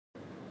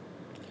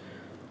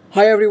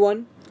Hi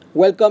everyone,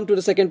 welcome to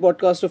the second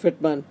podcast of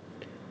Hitman.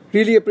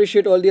 Really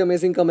appreciate all the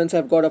amazing comments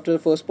I've got after the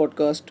first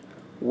podcast.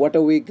 What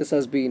a week this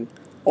has been.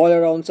 All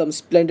around some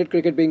splendid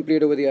cricket being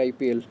played over the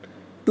IPL.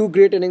 Two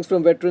great innings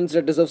from veterans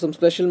that deserve some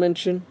special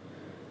mention,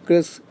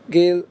 Chris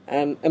Gale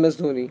and MS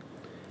Dhoni.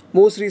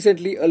 Most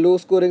recently, a low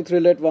scoring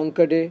thriller at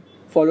Wankhede,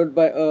 followed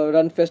by a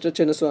run fest at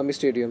Chinnaswamy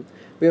Stadium.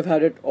 We have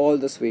had it all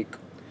this week.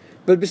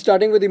 We'll be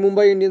starting with the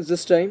Mumbai Indians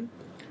this time.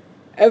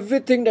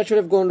 Everything that should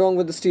have gone wrong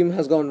with this team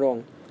has gone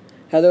wrong.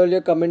 Had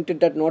earlier commented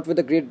that not with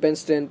a great bench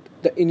strength,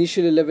 the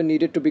initial 11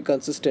 needed to be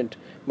consistent,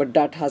 but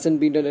that hasn't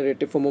been the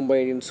narrative for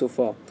Mumbai Indians so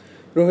far.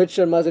 Rohit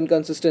Sharma's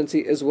inconsistency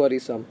is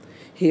worrisome.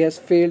 He has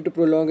failed to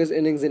prolong his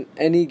innings in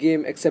any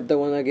game except the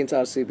one against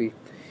RCB.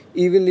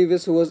 Even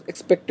Lewis, who was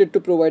expected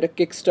to provide a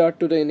kickstart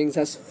to the innings,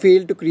 has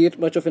failed to create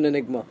much of an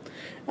enigma.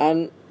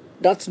 And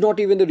that's not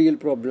even the real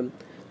problem.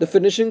 The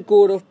finishing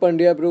core of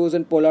Pandya Bros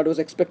and Pollard was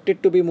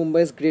expected to be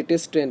Mumbai's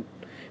greatest strength,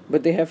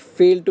 but they have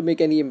failed to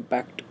make any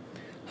impact.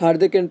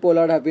 Hardik and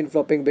Pollard have been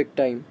flopping big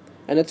time,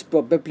 and it's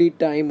probably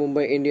time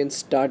Mumbai Indians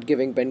start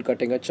giving Ben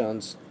Cutting a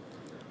chance.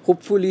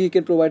 Hopefully, he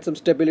can provide some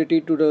stability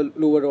to the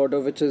lower order,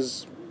 which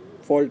is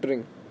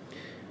faltering.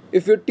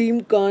 If your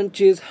team can't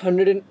chase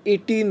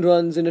 118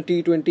 runs in a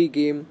T20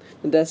 game,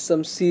 then there's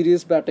some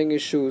serious batting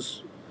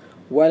issues.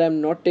 While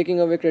I'm not taking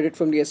away credit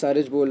from the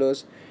SRH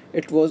bowlers,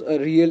 it was a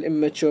real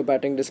immature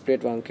batting display at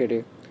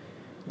Wankhede.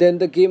 Then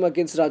the game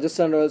against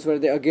Rajasthan Royals, where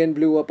they again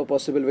blew up a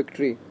possible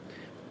victory.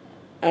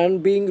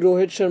 And being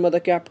Rohit Sharma the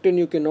captain,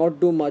 you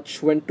cannot do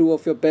much when two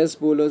of your best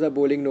bowlers are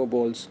bowling no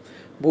balls.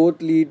 Both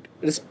lead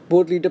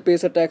the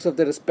pace attacks of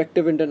their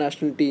respective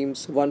international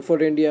teams, one for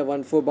India,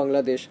 one for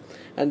Bangladesh,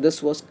 and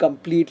this was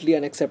completely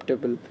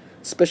unacceptable,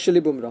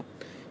 especially Bumrah.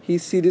 He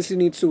seriously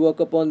needs to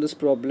work upon this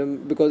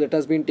problem because it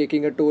has been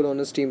taking a toll on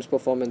his team's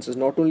performances,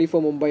 not only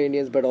for Mumbai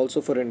Indians but also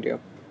for India.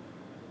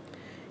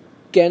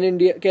 Can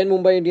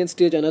Mumbai Indians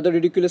stage another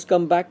ridiculous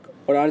comeback,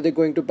 or are they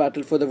going to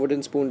battle for the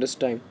wooden spoon this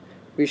time?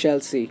 We shall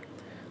see.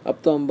 अब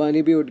तो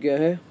अंबानी भी उठ गया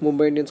है,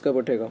 Mumbai Indians कब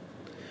उठेगा?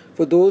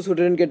 For those who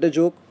didn't get the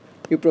joke,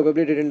 you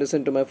probably didn't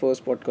listen to my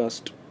first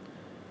podcast.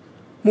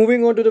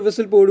 Moving on to the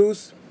whistle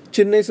podus,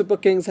 Chennai Super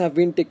Kings have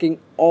been ticking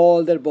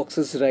all their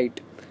boxes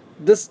right.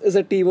 This is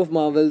a team of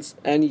marvels,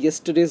 and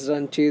yesterday's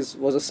run chase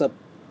was a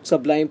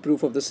sublime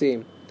proof of the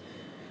same.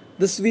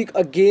 This week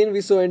again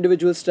we saw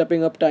individuals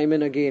stepping up time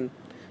and again.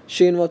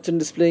 Shane Watson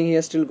displaying he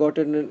has still got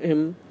it in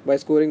him by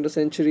scoring the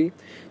century.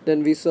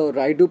 Then we saw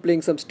Raidu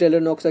playing some stellar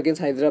knocks against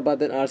Hyderabad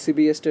and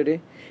RCB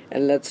yesterday.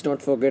 And let's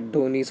not forget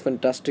Dhoni's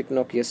fantastic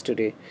knock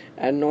yesterday.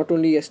 And not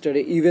only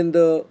yesterday, even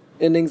the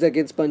innings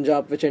against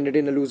Punjab which ended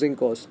in a losing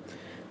cause.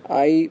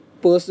 I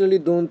personally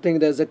don't think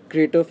there's a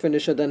greater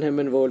finisher than him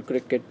in world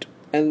cricket.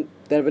 And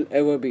there will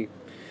ever be.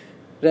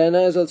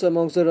 Raina is also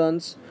amongst the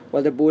runs.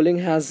 While the bowling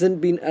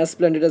hasn't been as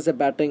splendid as the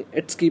batting,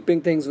 it's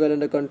keeping things well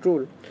under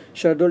control.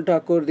 Shardul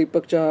Thakur,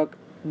 Deepak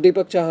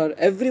Chahar,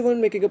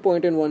 everyone making a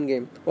point in one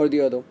game or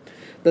the other.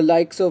 The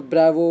likes of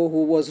Bravo,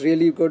 who was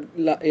really good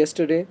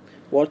yesterday,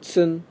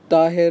 Watson,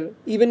 Tahir,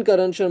 even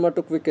Karan Sharma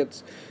took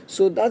wickets.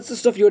 So that's the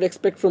stuff you would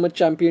expect from a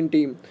champion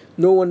team.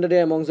 No wonder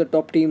they're amongst the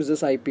top teams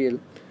this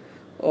IPL.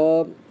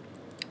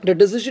 The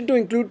decision to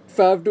include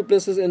Faf du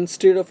Plessis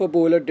instead of a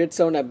bowler did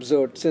sound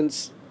absurd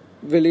since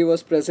Willie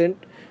was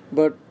present,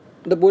 but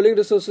the bowling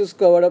resources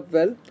covered up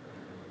well.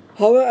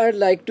 However, I'd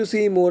like to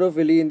see more of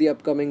Willie in the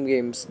upcoming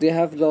games. They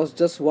have lost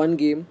just one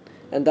game,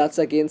 and that's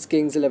against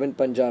Kings 11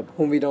 Punjab,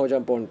 whom we now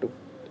jump on to.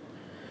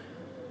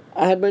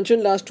 I had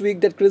mentioned last week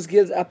that Chris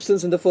Gale's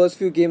absence in the first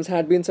few games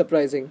had been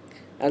surprising,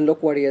 and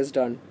look what he has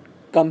done.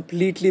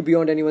 Completely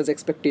beyond anyone's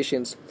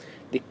expectations.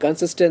 The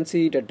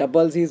consistency, the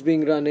doubles he's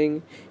been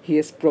running, he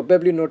has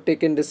probably not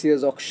taken this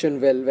year's auction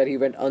well, where he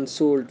went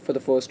unsold for the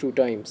first two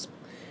times.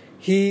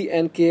 He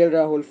and KL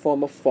Rahul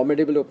form a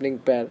formidable opening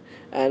pair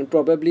and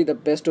probably the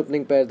best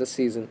opening pair this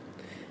season.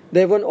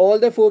 They won all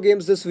their four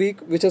games this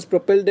week, which has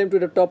propelled them to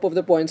the top of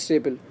the points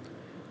table.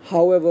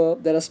 However,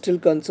 there are still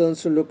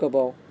concerns to look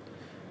above.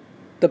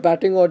 The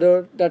batting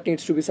order that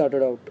needs to be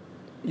sorted out.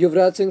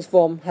 Yuvraj Singh's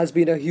form has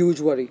been a huge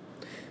worry.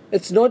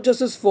 It's not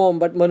just his form,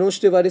 but Manoj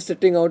Tiwari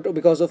sitting out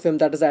because of him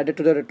that has added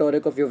to the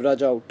rhetoric of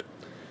Yuvraj out.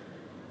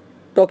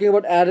 Talking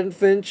about Aaron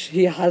Finch,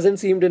 he hasn't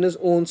seemed in his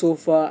own so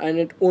far, and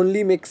it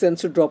only makes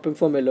sense to drop him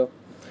for Miller.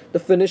 The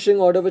finishing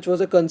order, which was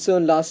a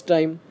concern last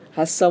time,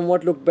 has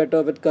somewhat looked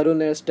better with Karun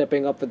Nair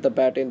stepping up with the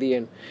bat in the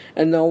end.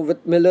 And now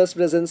with Miller's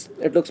presence,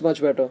 it looks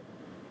much better.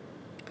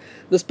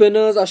 The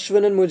spinners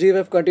Ashwin and Mujib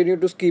have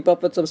continued to keep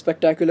up with some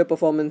spectacular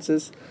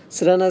performances.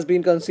 Sran has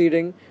been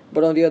conceding,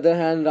 but on the other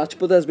hand,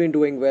 Rajput has been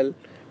doing well.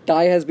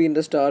 Tai has been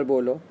the star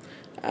bowler.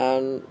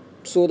 And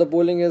so the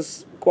bowling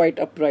is quite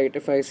upright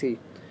if I see.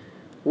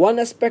 One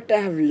aspect I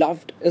have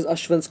loved is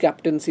Ashwin's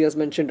captaincy as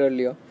mentioned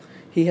earlier.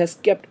 He has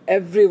kept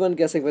everyone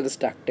guessing with his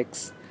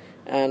tactics.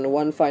 And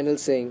one final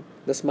saying,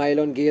 the smile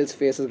on Gale's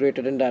face is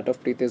greater than that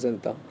of Preeti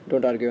Zinta.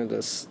 Don't argue on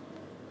this.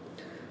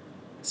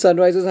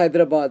 Sunrisers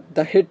Hyderabad,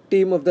 the hit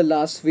team of the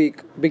last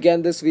week,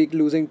 began this week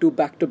losing two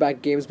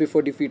back-to-back games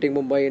before defeating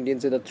Mumbai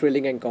Indians in a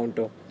thrilling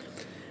encounter.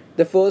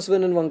 The first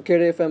win in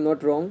Wankhede, if I'm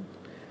not wrong.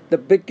 The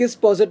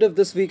biggest positive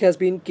this week has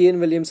been Kane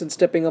Williamson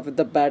stepping up with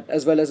the bat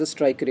as well as his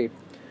strike rate.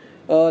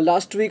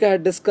 Last week I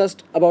had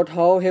discussed about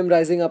how him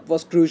rising up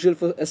was crucial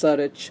for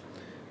SRH,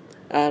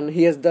 and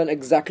he has done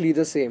exactly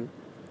the same.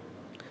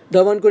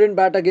 Dhawan couldn't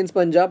bat against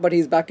Punjab, but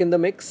he's back in the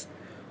mix.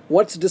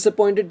 What's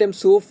disappointed him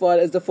so far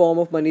is the form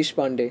of Manish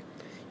Pandey.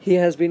 He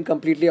has been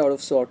completely out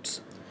of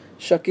sorts.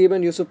 Shakib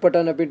and Yusuf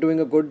Pathan have been doing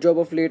a good job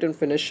of late in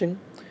finishing.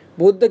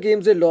 Both the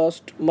games they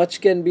lost,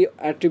 much can be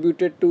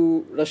attributed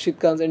to Rashid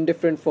Khan's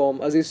indifferent form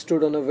as he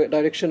stood on a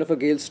direction of a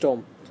gale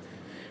storm.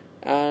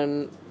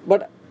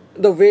 But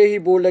the way he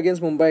bowled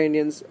against Mumbai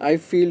Indians, I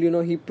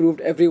feel he proved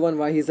everyone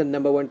why he's the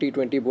number one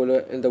T20 bowler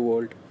in the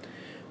world.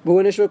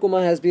 Bhuvaneshwar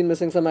Kumar has been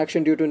missing some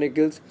action due to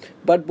niggles,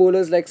 but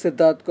bowlers like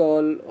Siddharth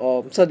Kaul,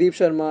 Sadeep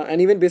Sharma,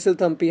 and even Basil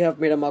Thampi have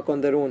made a mark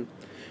on their own.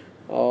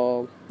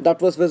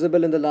 That was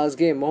visible in the last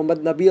game. Mohammad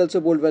Nabi also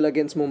bowled well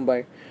against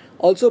Mumbai.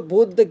 Also,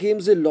 both the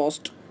games they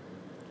lost,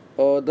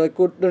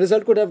 the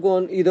result could have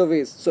gone either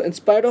ways. So, in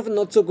spite of a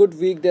not so good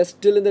week, they're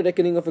still in the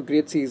reckoning of a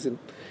great season.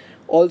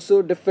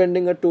 Also,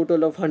 defending a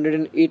total of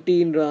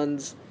 118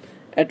 runs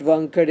at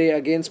Wankhede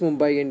against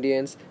Mumbai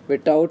Indians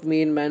without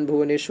main man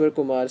Bhuvaneshwar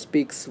Kumar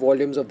speaks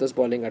volumes of this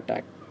bowling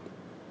attack.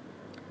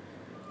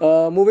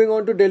 Moving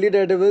on to Delhi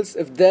Daredevils,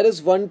 if there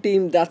is one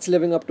team that's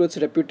living up to its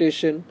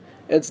reputation,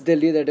 it's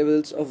Delhi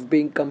Daredevils of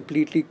being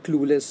completely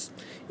clueless.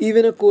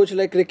 Even a coach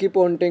like Ricky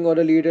Ponting or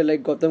a leader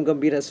like Gautam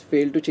Gambhir has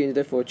failed to change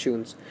their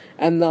fortunes.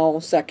 And now,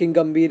 sacking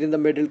Gambhir in the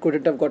middle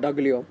couldn't have got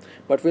uglier,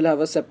 but we'll have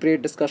a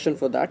separate discussion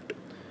for that.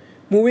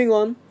 Moving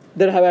on,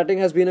 their batting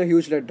has been a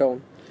huge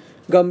letdown.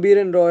 Gambhir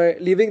and Roy,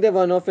 leaving their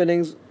one-off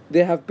innings,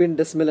 they have been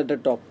dismal at the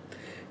top.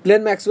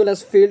 Glenn Maxwell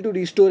has failed to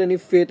restore any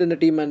faith in the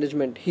team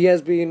management. He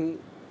has been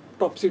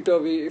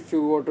topsy-turvy, if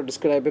you were to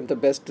describe him the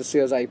best this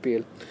year's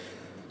IPL.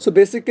 So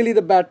basically,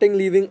 the batting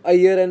leaving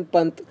Iyer and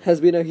Pant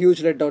has been a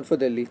huge letdown for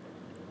Delhi.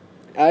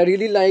 I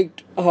really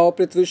liked how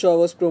Prithvi Shaw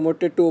was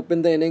promoted to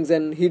open the innings,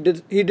 and he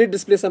did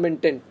display some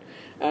intent.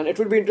 And it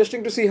would be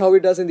interesting to see how he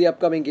does in the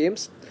upcoming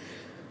games.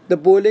 The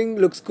bowling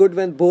looks good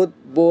when both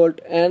Bolt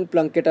and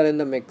Plunkett are in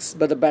the mix,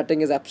 but the batting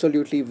is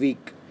absolutely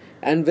weak.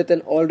 And with an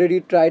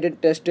already tried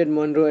and tested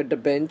Monroe at the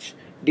bench,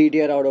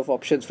 DD are out of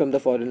options from the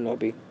foreign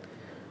lobby.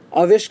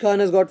 Avish Khan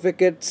has got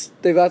wickets,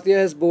 Tewatia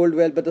has bowled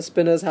well, but the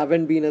spinners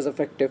haven't been as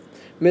effective.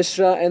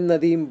 Mishra and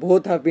Nadeem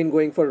both have been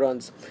going for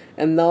runs.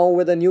 And now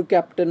with a new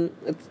captain,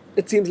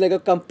 it seems like a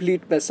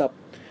complete mess up.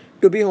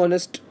 To be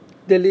honest,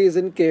 Delhi is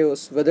in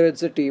chaos, whether it's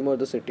the team or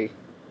the city.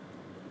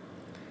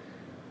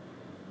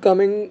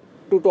 Coming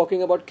to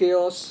talking about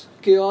chaos.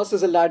 Chaos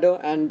is a ladder,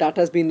 and that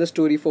has been the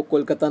story for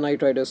Kolkata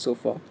Knight Riders so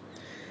far.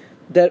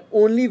 Their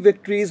only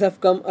victories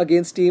have come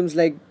against teams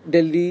like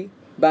Delhi,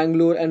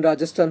 Bangalore and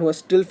Rajasthan who are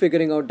still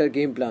figuring out their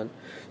game plan.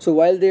 So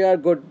while they are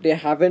good, they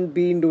haven't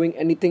been doing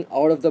anything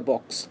out of the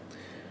box.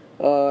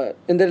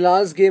 In their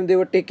last game, they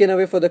were taken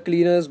away for the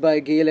cleaners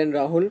by Gale and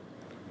Rahul.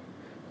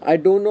 I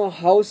don't know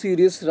how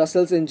serious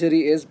Russell's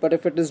injury is, but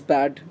if it is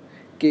bad,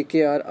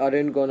 KKR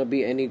aren't gonna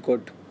be any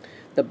good.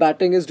 The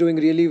batting is doing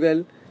really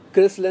well.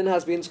 Chris Lynn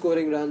has been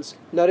scoring runs.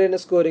 Naren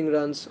is scoring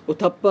runs.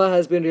 Uthappa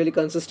has been really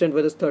consistent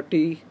with his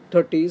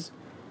 30s.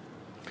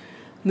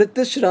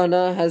 Nitish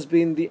Rana has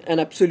been an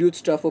absolute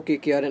star for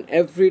KKR, and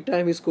every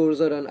time he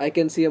scores a run, I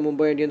can see a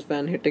Mumbai Indians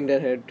fan hitting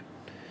their head.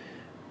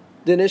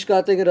 Dinesh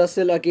Karthik and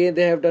Russell, again,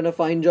 they have done a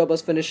fine job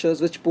as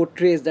finishers, which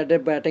portrays that their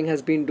batting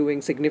has been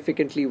doing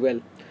significantly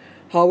well.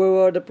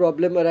 However, the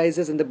problem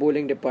arises in the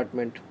bowling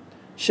department.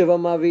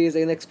 Shivam Mavi is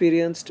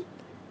inexperienced.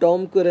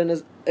 Tom Curran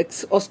is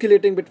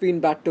oscillating between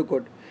bad to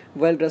good,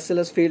 while Russell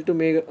has failed to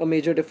make a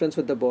major difference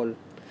with the ball.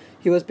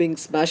 He was being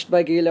smashed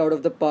by Gale out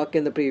of the park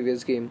in the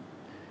previous game.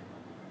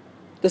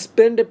 The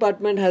spin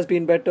department has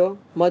been better,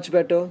 much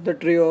better. The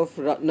trio of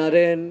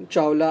Naren,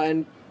 Chawla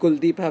and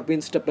Kuldeep have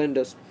been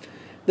stupendous.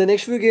 The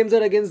next few games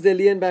are against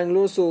Delhi and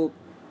Bangalore, so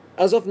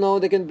as of now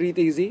they can breathe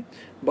easy.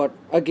 But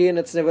again,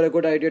 it's never a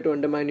good idea to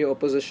undermine your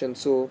opposition,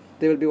 so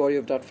they will be wary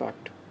of that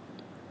fact.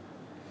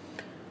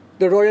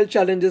 The Royal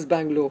Challengers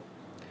Bangalore.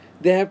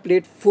 They have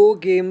played 4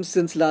 games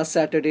since last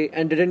Saturday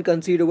and didn't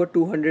concede over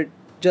 200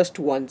 just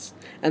once,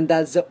 and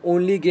that's the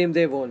only game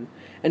they won.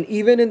 And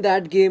even in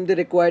that game, they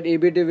required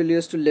AB de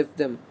Villiers to lift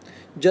them.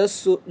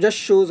 Just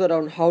shows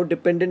around how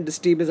dependent this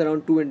team is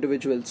around 2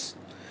 individuals.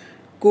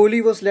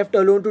 Kohli was left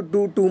alone to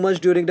do too much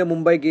during the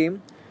Mumbai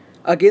game.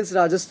 Against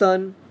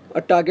Rajasthan,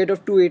 a target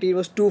of 218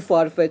 was too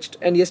far-fetched,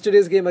 and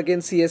yesterday's game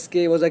against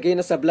CSK was again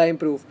a sublime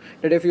proof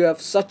that if you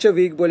have such a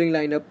weak bowling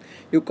lineup,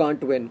 you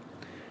can't win.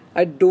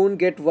 I don't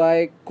get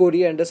why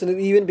Corey Anderson is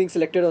even being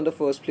selected on the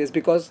first place,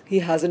 because he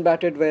hasn't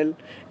batted well,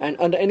 and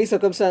under any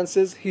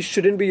circumstances, he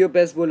shouldn't be your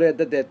best bowler at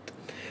the death.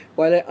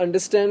 While I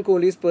understand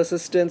Kohli's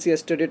persistence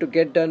yesterday to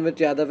get done with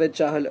Yadav and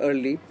Chahal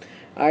early,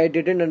 I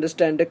didn't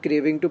understand the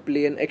craving to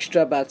play an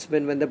extra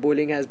batsman when the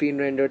bowling has been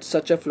rendered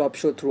such a flop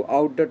show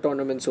throughout the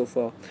tournament so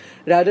far.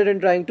 Rather than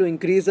trying to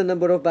increase the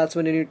number of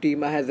batsmen in your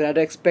team, I had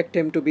rather expect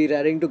him to be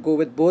raring to go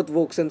with both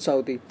Vokes and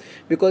Southee,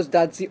 because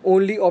that's the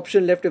only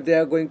option left if they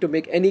are going to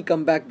make any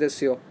comeback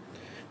this year.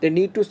 They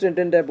need to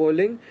strengthen their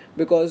bowling,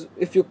 because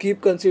if you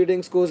keep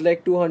conceding scores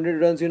like 200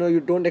 runs, you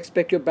don't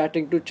expect your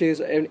batting to chase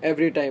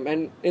every time.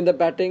 And in the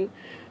batting,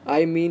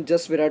 I mean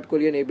just Virat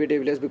Kohli and AB de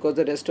Villiers, because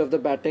the rest of the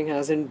batting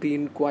hasn't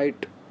been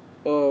quite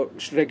a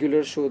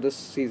regular show this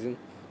season.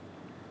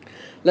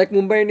 Like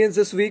Mumbai Indians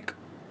this week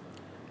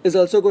is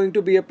also going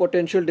to be a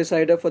potential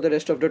decider for the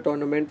rest of the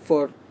tournament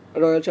for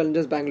Royal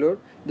Challengers Bangalore.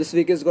 This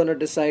week is going to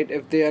decide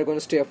if they are going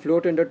to stay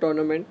afloat in the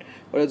tournament,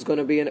 or it's going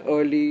to be an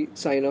early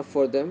sign off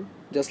for them,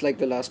 just like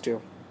the last year.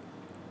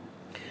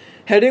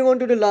 Heading on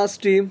to the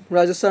last team,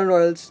 Rajasthan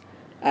Royals.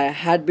 I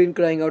had been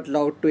crying out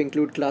loud to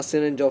include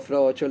Klaasen and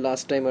Jofra Archer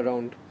last time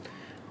around.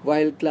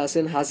 While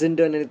Klaasen hasn't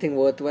done anything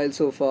worthwhile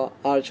so far,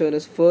 Archer in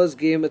his first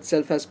game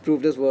itself has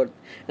proved his worth.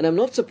 And I'm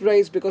not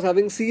surprised, because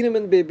having seen him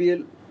in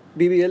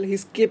BBL,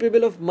 he's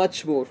capable of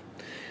much more.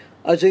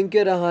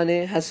 Ajinkya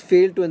Rahane has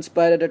failed to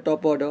inspire at the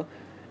top order,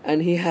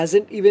 and he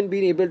hasn't even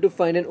been able to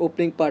find an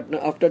opening partner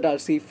after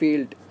Darcy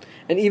failed.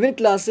 And even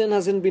Klaasen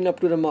hasn't been up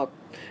to the mark.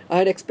 I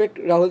had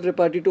expected Rahul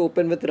Tripathi to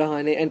open with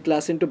Rahane and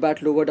Klaasen to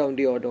bat lower down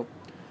the order.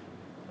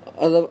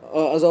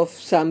 As of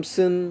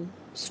Samson,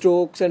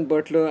 Stokes and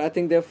Butler, I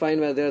think they're fine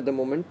where they're at the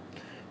moment.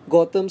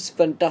 Gautam's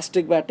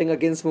fantastic batting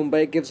against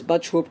Mumbai gives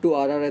much hope to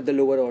RR at the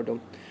lower order.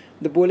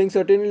 The bowling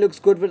certainly looks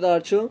good with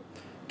Archer,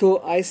 though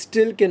I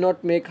still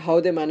cannot make how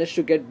they managed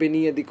to get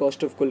Binny at the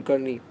cost of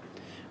Kulkarni.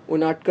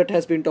 Unadkat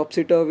has been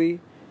topsy-turvy.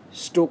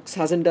 Stokes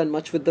hasn't done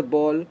much with the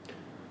ball.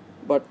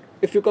 But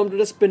if you come to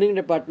the spinning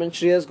department,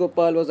 Shreyas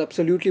Gopal was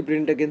absolutely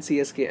brilliant against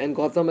CSK, and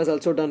Gautam has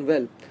also done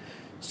well.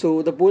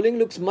 So the bowling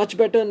looks much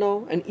better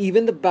now, and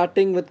even the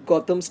batting with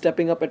Gautam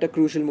stepping up at a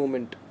crucial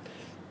moment.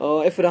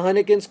 If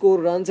Rahane can score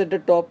runs at the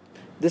top,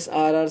 this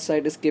RR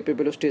side is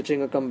capable of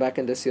staging a comeback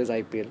in this year's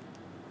IPL.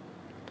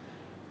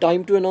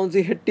 Time to announce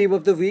the hit team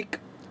of the week,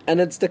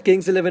 and it's the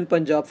Kings 11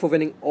 Punjab for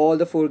winning all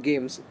the 4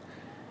 games.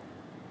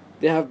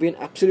 They have been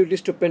absolutely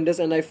stupendous,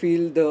 and I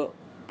feel the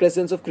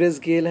presence of Chris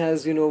Gayle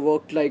has,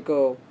 worked like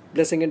a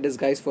blessing in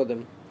disguise for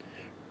them.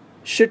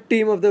 Shit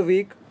team of the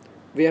week,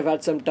 we have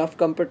had some tough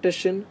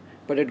competition,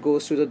 but it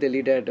goes to the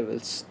Delhi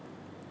Daredevils.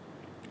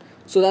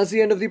 So that's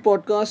the end of the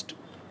podcast.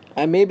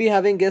 I may be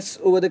having guests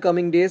over the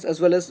coming days, as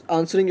well as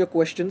answering your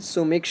questions,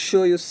 so make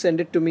sure you send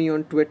it to me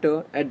on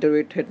Twitter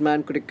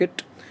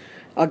 @HitmanCricket.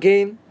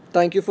 Again,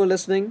 thank you for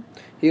listening.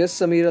 Here's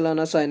Samir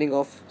Alana signing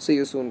off. See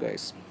you soon,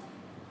 guys.